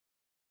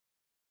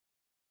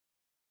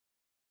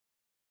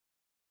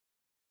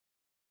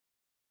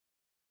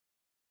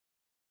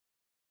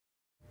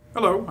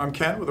Hello, I'm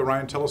Ken with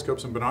Orion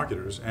Telescopes and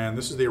Binoculars, and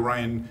this is the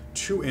Orion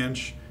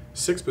 2-inch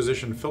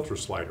 6-position filter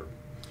slider.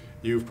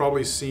 You've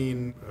probably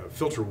seen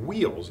filter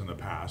wheels in the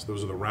past.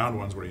 Those are the round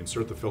ones where you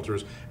insert the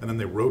filters and then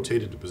they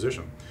rotate into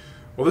position.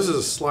 Well, this is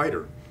a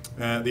slider.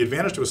 The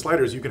advantage to a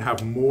slider is you can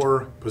have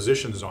more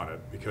positions on it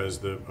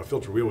because a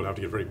filter wheel would have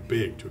to get very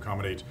big to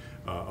accommodate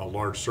a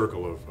large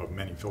circle of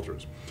many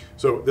filters.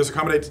 So this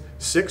accommodates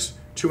 6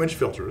 2-inch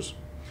filters.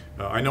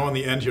 I know on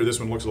the end here this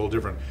one looks a little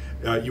different.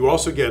 You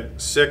also get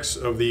 6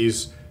 of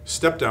these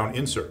step-down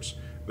inserts.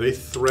 They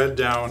thread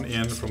down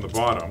in from the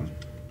bottom.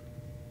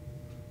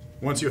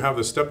 Once you have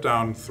the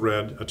step-down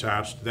thread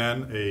attached,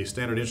 then a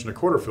standard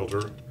 1.25"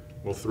 filter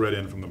will thread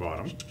in from the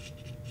bottom.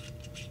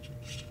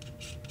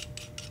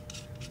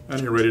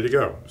 And you're ready to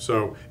go.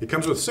 So it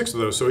comes with 6 of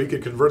those, so you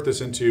could convert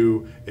this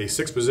into a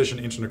 6-position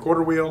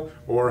 1.25" wheel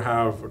or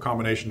have a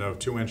combination of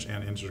 2-inch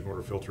and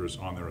 1.25" filters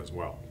on there as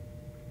well.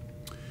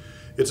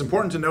 It's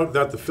important to note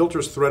that the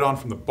filters thread on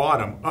from the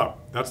bottom up.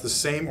 That's the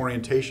same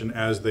orientation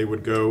as they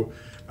would go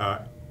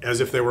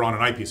as if they were on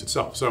an eyepiece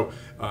itself. So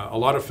a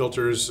lot of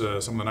filters,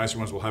 some of the nicer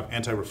ones, will have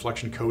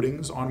anti-reflection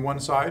coatings on one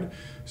side.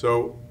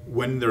 So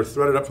when they're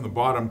threaded up from the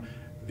bottom,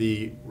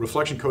 the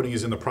reflection coating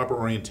is in the proper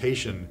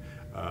orientation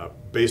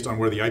based on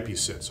where the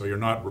eyepiece sits. So you're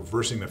not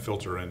reversing the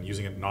filter and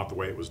using it not the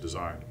way it was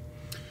designed.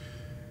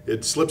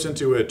 It slips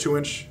into a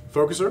 2-inch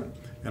focuser,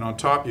 and on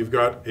top you've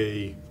got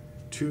a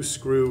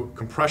 2-screw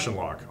compression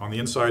lock. On the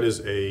inside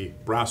is a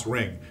brass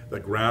ring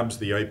that grabs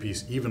the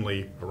eyepiece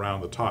evenly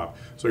around the top.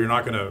 So you're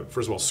not going to,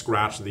 first of all,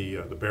 scratch the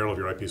barrel of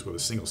your eyepiece with a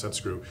single set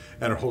screw,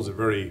 and it holds it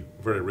very,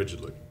 very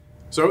rigidly.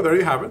 So there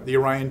you have it, the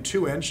Orion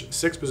 2-inch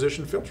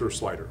 6-position filter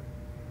slider.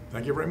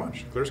 Thank you very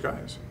much. Clear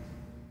skies.